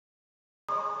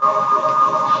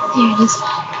Here it is.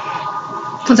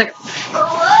 1 second.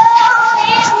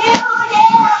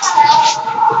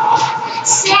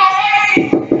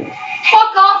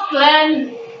 Fuck off,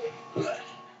 Glenn.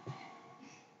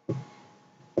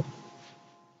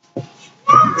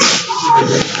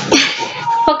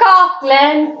 Fuck off,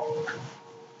 Glenn.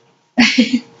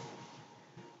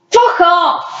 Fuck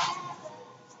off.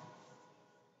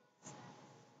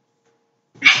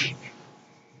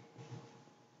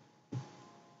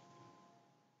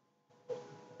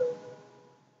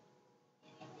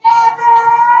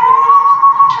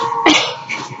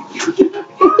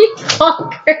 You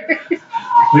fucker.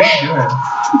 What are you doing?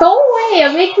 Go away,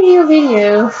 I'm making you a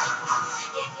video.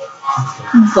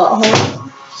 Butthole.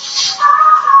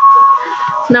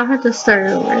 Now I have to start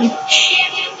over.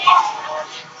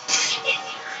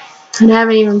 And I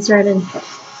haven't even started.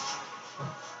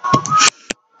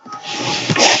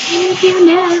 If you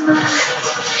never.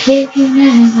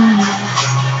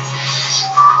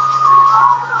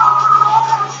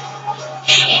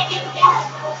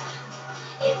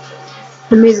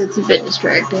 The music's a bit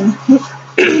distracting.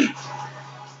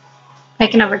 I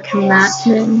can overcome that,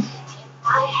 then.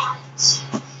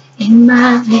 In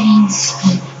my veins,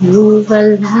 move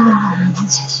a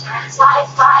lines.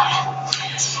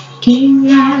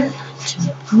 King out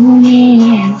to pull me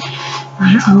in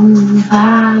my own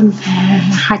vampire.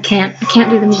 I can't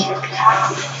do the music.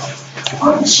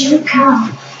 Won't you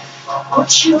come?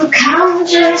 Won't you come?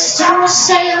 Just don't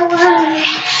say a word.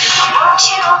 Won't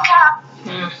you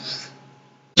come?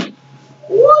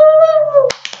 Woo!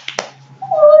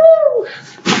 Woo!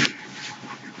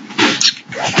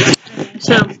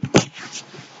 So,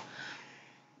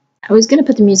 I was gonna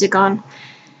put the music on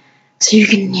so you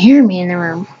can hear me in the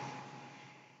room,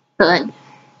 but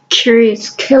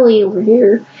Curious Kelly over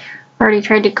here already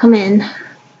tried to come in,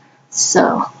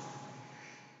 so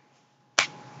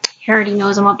he already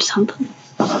knows I'm up to something.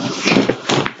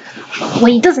 Well,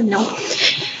 he doesn't know.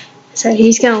 So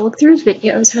he's gonna look through his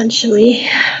videos eventually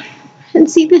and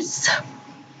see this.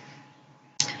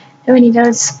 And when he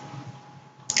does,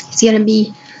 he's gonna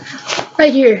be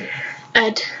right here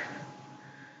at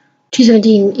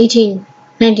 217, 18,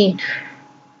 19.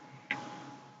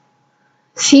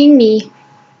 Seeing me.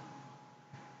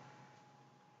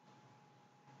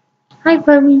 Hi,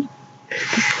 Bobby.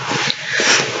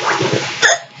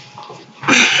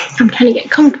 I'm trying to get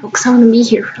comfortable because I want to be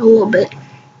here for a little bit.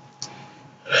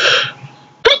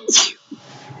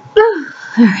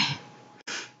 Alright.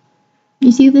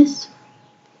 You see this?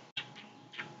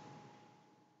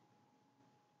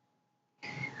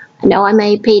 I know I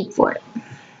may have paid for it.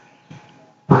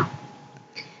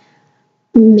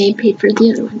 May have paid for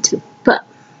the other one too, but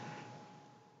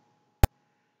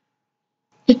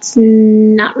it's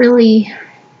not really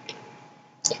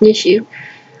an issue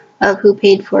of who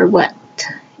paid for what.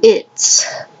 It's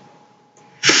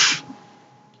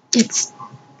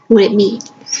what it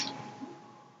means.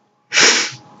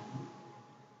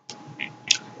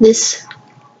 This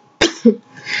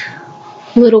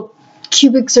little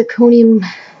cubic zirconium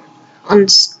on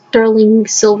sterling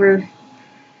silver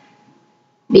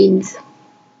means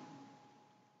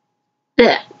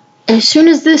that as soon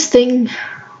as this thing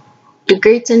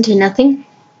degrades into nothing,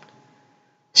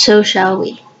 so shall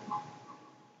we.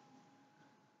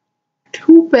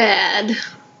 Too bad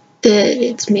that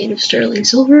it's made of sterling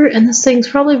silver, and this thing's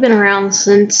probably been around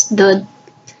since the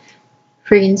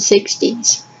friggin'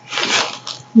 60s,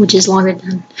 which is longer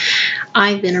than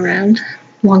I've been around,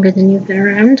 longer than you've been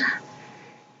around.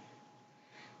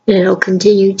 And it'll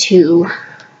continue to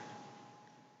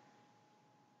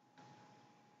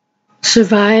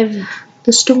survive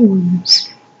the storms.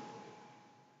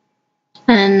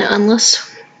 And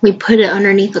unless we put it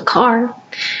underneath a car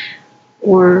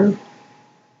or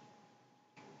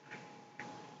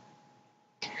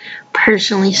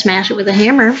personally smash it with a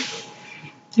hammer,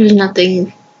 there's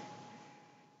nothing,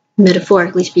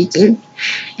 metaphorically speaking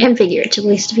and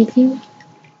figuratively speaking,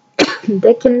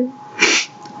 that can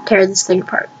tear this thing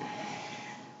apart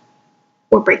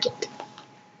or break it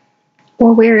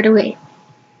or wear it away.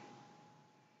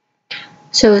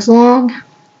 So as long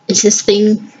as this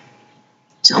thing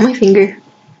is on my finger,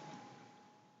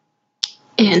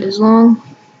 and as long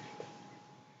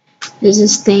as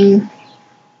this thing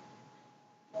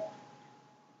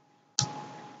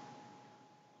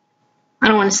I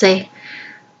don't want to say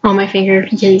on my finger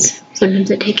because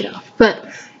sometimes I take it off, but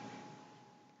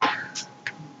as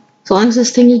long as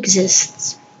this thing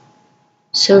exists,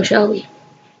 so shall we.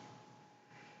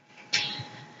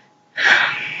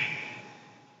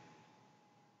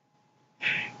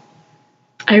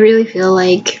 I really feel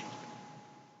like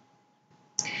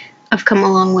I've come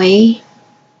a long way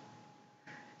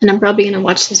And I'm probably gonna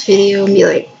watch this video and be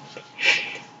like,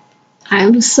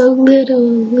 I'm so little,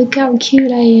 look how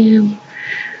cute I am.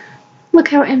 Look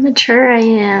how immature I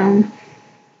am.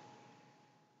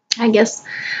 I guess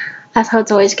that's how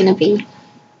it's always gonna be.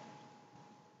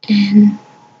 And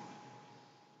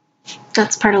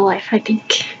that's part of life, I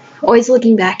think. Always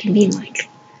looking back and being like,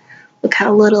 look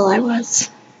how little I was.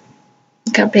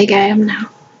 Look how big I am now.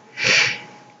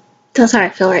 That's how I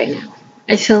feel right now.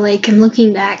 I feel like I'm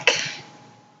looking back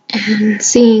and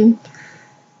seeing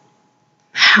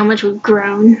how much we've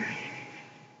grown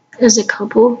as a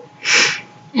couple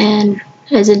and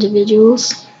as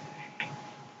individuals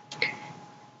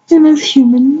and as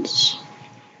humans.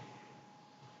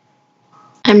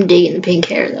 I'm digging the pink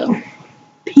hair though.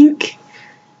 Pink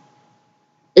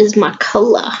is my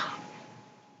color.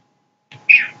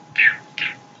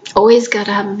 Always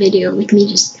gotta have a video with me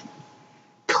just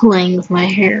playing with my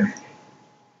hair.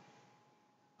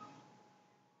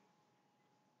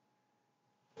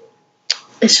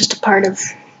 It's just a part of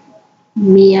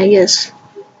me, I guess.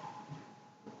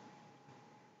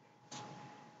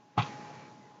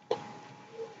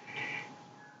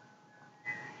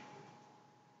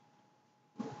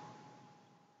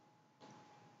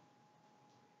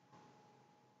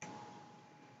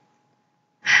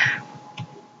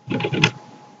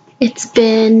 It's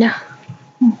been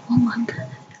 1 month.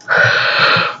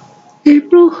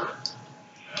 April.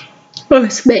 Oh,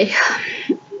 it's May.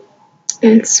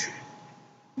 It's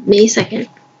May 2nd.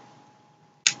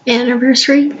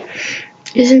 Anniversary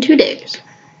is in 2 days.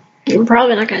 We're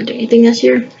probably not gonna do anything this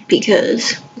year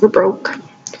because we're broke.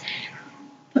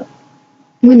 But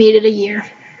we made it a year.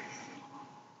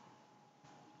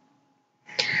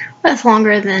 That's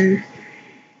longer than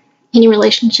any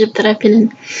relationship that I've been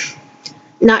in.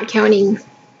 Not counting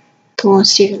the one with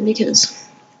Steven because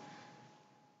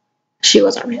she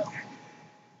wasn't real.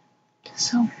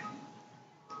 So,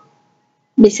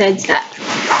 besides that,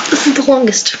 this is the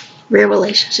longest real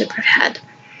relationship I've had.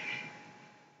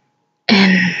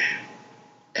 And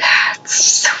it's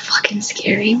so fucking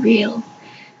scary, real.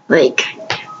 Like,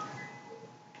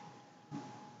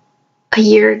 a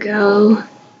year ago,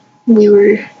 we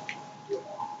were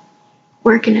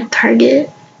working at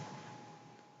Target.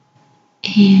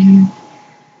 And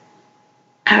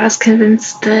I was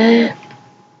convinced that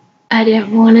I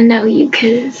didn't want to know you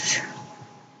because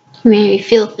you made me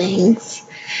feel things.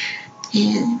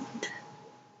 And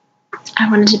I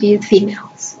wanted to be with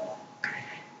females.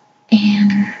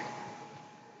 And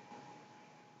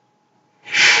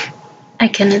I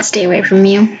couldn't stay away from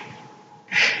you.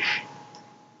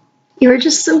 You were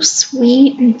just so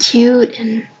sweet and cute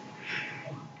and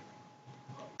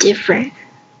different.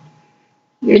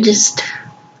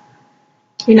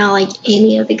 You're not like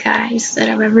any of the guys that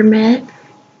I've ever met.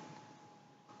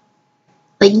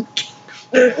 Like,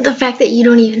 the fact that you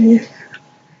don't even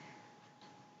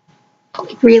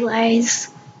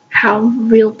realize how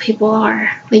real people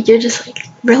are. Like, you're just like,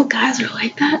 real guys are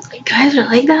like that? Like, guys are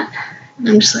like that? And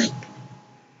I'm just like,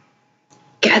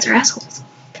 guys are assholes.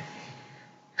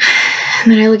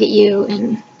 And then I look at you,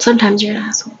 and sometimes you're an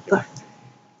asshole, but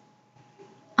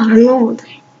I don't know.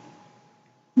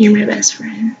 You're my best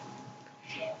friend.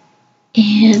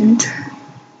 And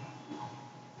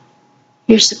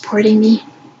you're supporting me.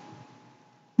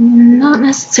 Not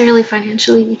necessarily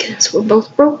financially because we're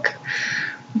both broke,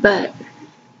 but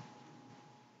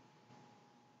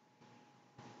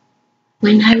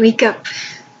when I wake up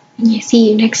and I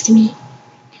see you next to me,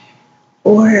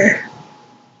 or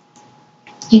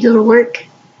you go to work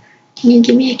and you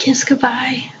give me a kiss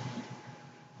goodbye,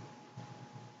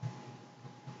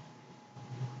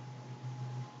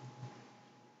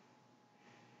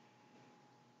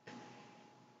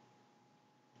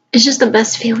 it's just the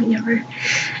best feeling ever.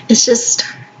 It's just,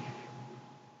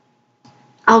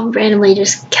 I'll randomly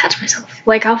just catch myself.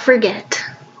 Like, I'll forget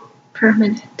for a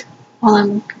minute while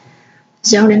I'm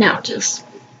zoning out, just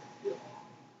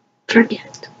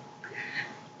forget.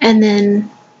 And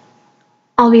then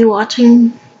I'll be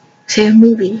watching, say, a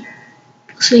movie,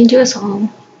 listening to a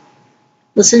song,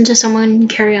 listening to someone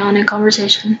carry on a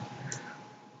conversation,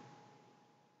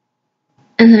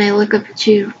 and then I look up at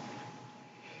you,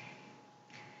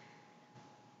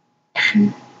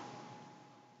 and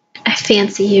I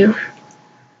fancy you.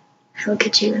 I look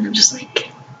at you and I'm just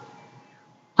like,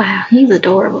 wow, he's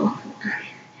adorable.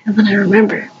 And then I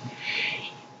remember,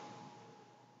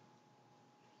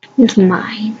 he's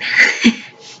mine.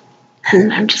 And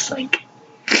then I'm just like,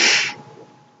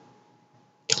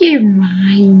 you're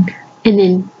mine. And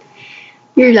then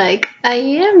you're like, I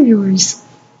am yours.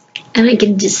 And I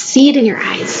can just see it in your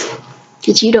eyes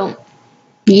that you don't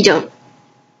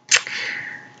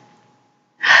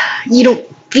you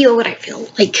don't feel what I feel.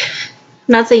 Like, I'm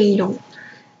not saying you don't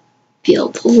feel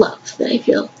the love that I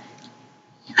feel.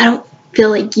 I don't feel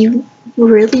like you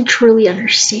really truly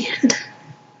understand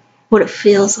what it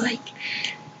feels like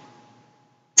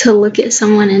to look at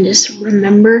someone and just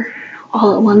remember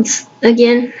all at once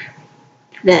again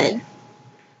that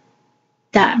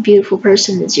that beautiful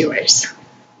person is yours.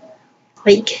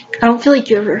 Like, I don't feel like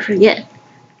you ever forget.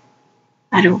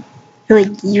 I don't feel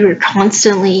like you're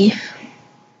constantly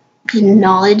in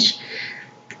knowledge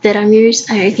that I'm yours.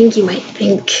 I think you might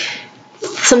think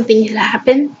something could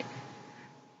happen.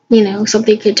 You know,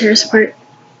 something could tear us apart,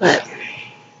 but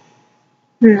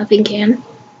nothing can.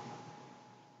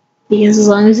 Because as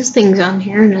long as this thing's on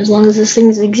here, and as long as this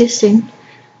thing's existing,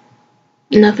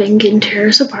 nothing can tear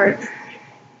us apart.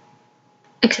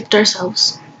 Except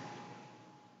ourselves.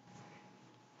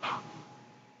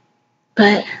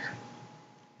 But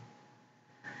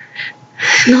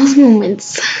those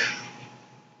moments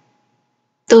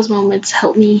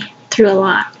help me through a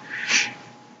lot.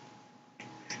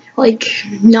 Like,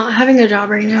 not having a job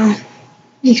right now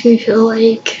makes me feel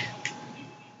like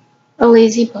a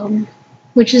lazy bum,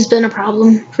 which has been a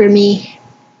problem for me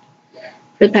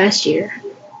for the past year.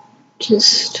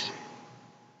 Just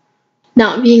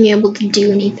not being able to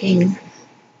do anything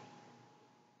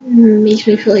makes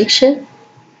me feel like shit.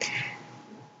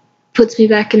 Puts me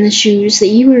back in the shoes that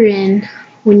you were in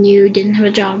when you didn't have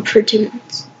a job for 2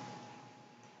 months.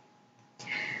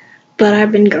 But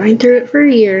I've been going through it for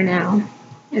a year now,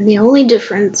 and the only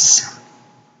difference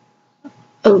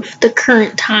of the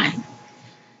current time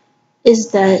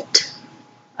is that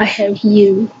I have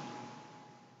you.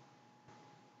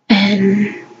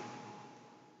 And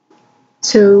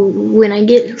so when I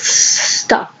get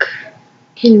stuck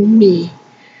in me,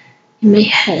 in my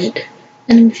head,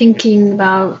 and I'm thinking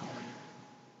about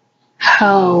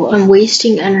how I'm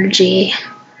wasting energy,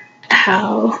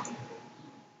 how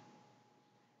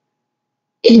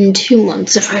in 2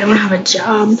 months, if I don't have a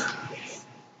job,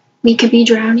 we could be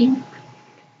drowning.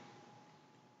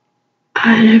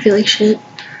 And I feel like shit.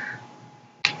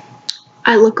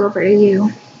 I look over at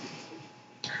you.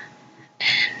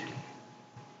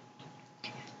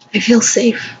 I feel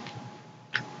safe.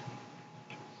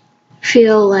 I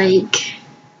feel like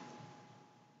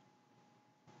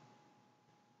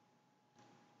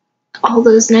all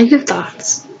those negative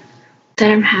thoughts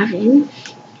that I'm having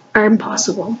are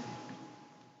impossible.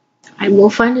 I will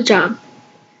find a job.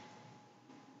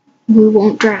 We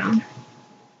won't drown.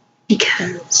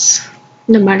 Because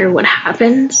no matter what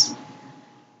happens,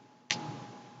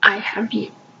 I have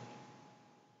you.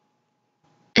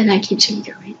 And that keeps me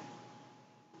going.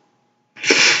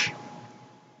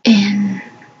 And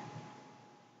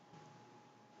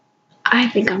I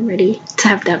think I'm ready to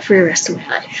have that for the rest of my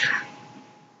life.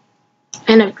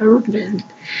 And I've never been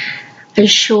as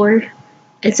sure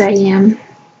as I am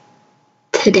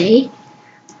today.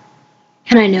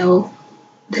 And I know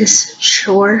this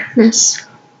sureness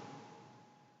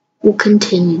will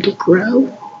continue to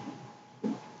grow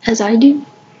as I do.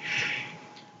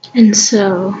 And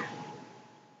so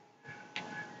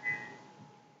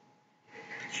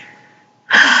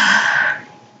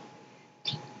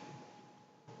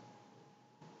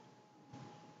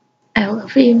I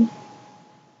love you.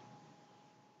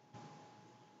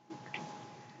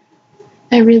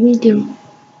 I really do.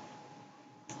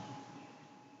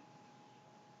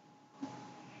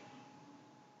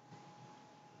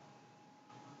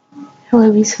 I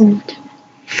love you so much.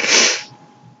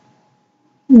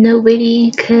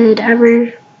 Nobody could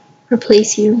ever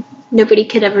replace you. Nobody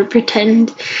could ever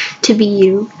pretend to be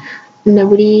you.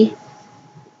 Nobody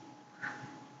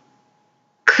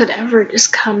could ever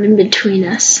just come in between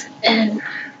us and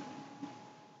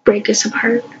break us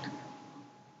apart.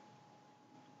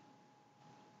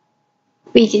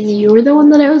 Because you're the one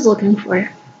that I was looking for.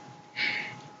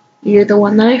 You're the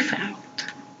one that I found.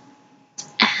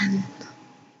 And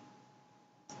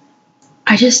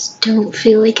I just don't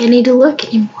feel like I need to look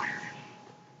anymore.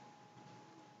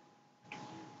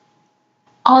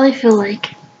 All I feel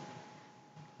like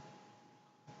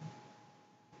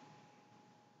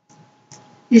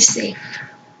is safe.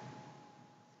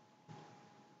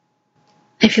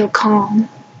 I feel calm.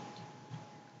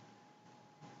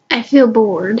 I feel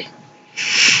bored.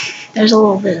 There's a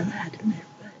little bit of that in there,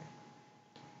 but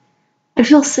I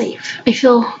feel safe. I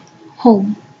feel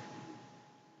home.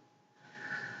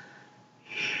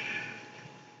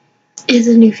 It's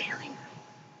a new feeling.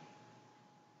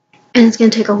 And it's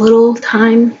going to take a little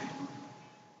time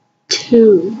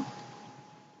to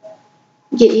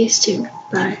get used to,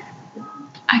 but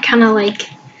I kind of like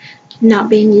not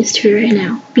being used to it right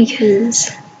now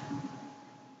because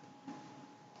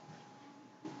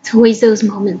It's always those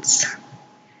moments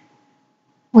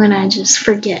when I just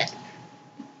forget,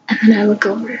 and then I look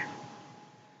over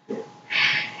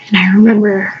and I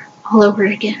remember all over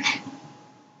again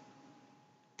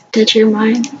that you're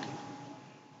mine,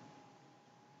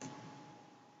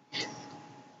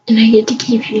 and I get to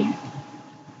keep you.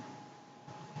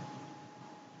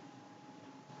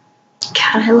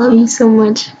 God, I love you so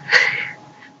much.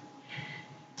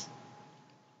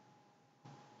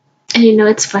 And you know,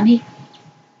 it's funny.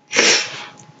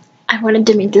 I wanted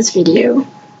to make this video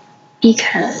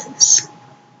because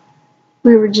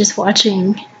we were just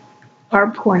watching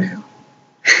our porno.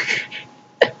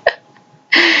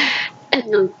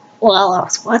 And while I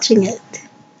was watching it,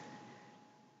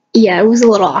 yeah, it was a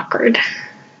little awkward.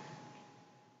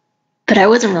 But I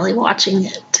wasn't really watching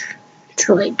it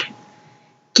to like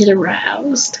get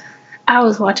aroused. I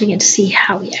was watching it to see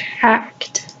how we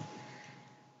act.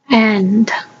 And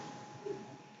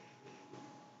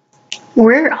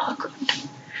we're awkward.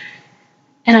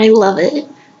 And I love it.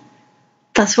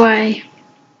 That's why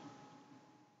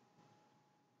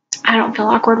I don't feel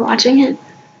awkward watching it.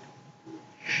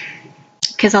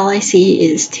 Because all I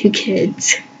see is two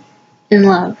kids in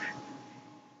love,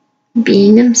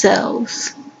 being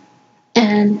themselves,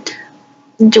 and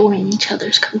enjoying each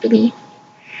other's company.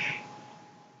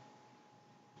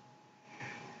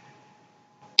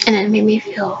 And it made me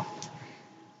feel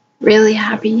really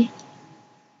happy,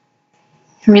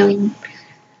 really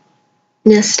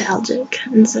nostalgic.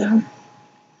 And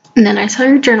then I saw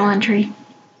your journal entry,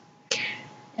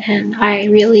 and I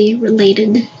really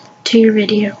related to your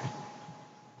video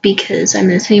because I'm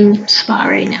in the same spot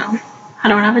right now. I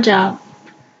don't have a job.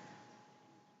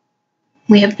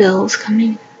 We have bills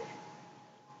coming.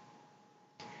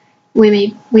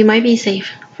 We might be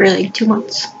safe for like 2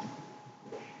 months,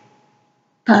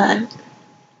 but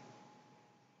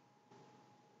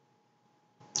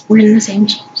we're in the same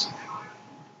shoes.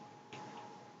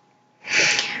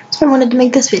 So I wanted to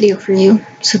make this video for you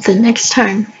so the next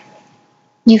time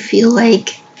you feel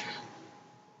like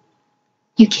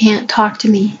you can't talk to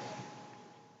me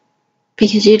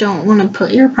because you don't want to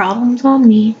put your problems on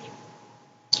me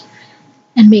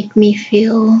and make me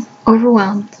feel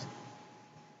overwhelmed,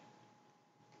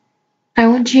 I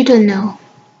want you to know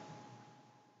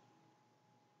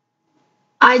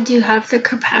I do have the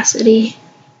capacity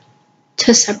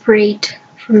to separate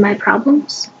from my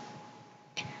problems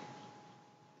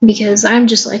because I'm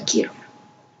just like you.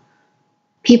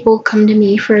 People come to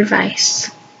me for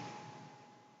advice.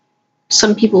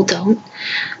 Some people don't,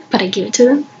 but I give it to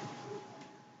them.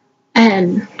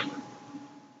 And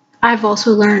I've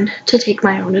also learned to take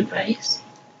my own advice.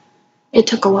 It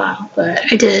took a while,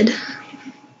 but I did.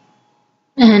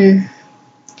 And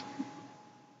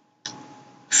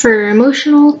for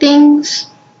emotional things,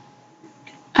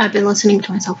 I've been listening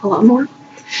to myself a lot more.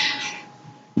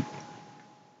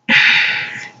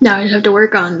 Now I just have to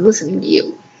work on listening to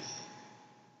you.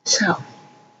 So.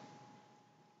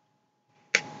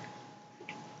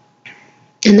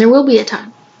 And there will be a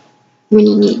time when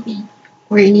you need me,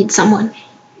 or you need someone.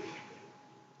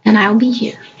 And I'll be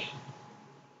here.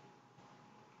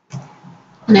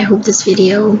 And I hope this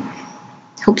video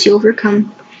helps you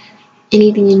overcome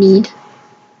anything you need.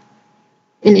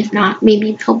 And if not,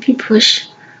 maybe help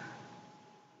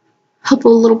a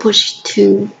little push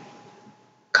to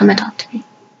come and talk to me.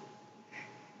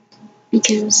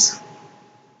 Because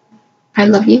I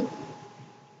love you.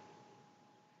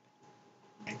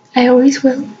 I always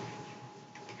will.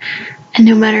 And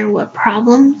no matter what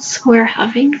problems we're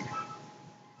having,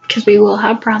 because we will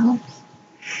have problems,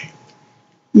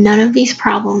 none of these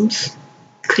problems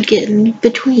could get in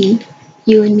between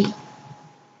you and me.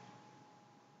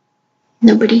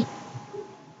 Nobody.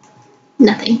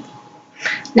 Nothing.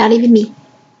 Not even me.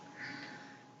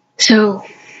 So,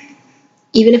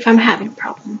 even if I'm having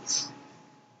problems,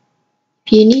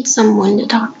 if you need someone to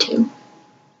talk to,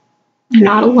 you're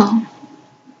not alone.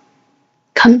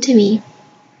 Come to me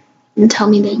and tell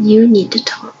me that you need to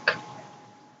talk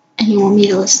and you want me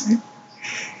to listen.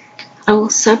 I will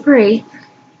separate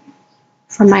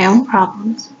from my own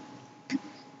problems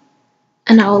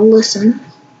and I will listen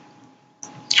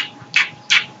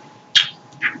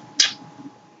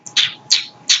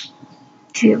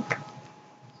to you.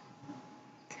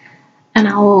 And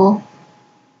I will,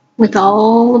 with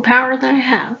all the power that I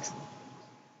have,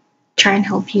 try and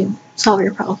help you solve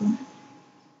your problem.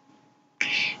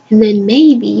 And then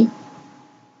maybe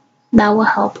that will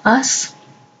help us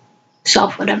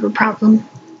solve whatever problem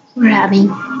we're having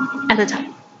at the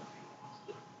time.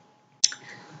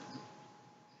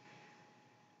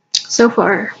 So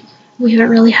far, we haven't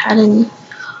really had any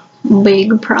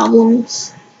big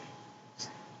problems.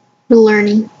 We're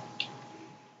learning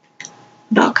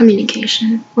about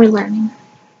communication. We're learning.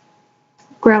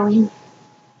 Growing.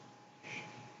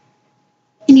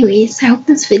 Anyways, I hope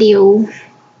this video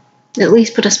at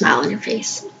least put a smile on your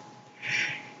face.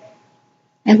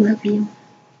 I love you.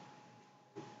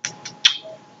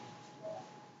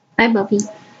 Bye, Bubby.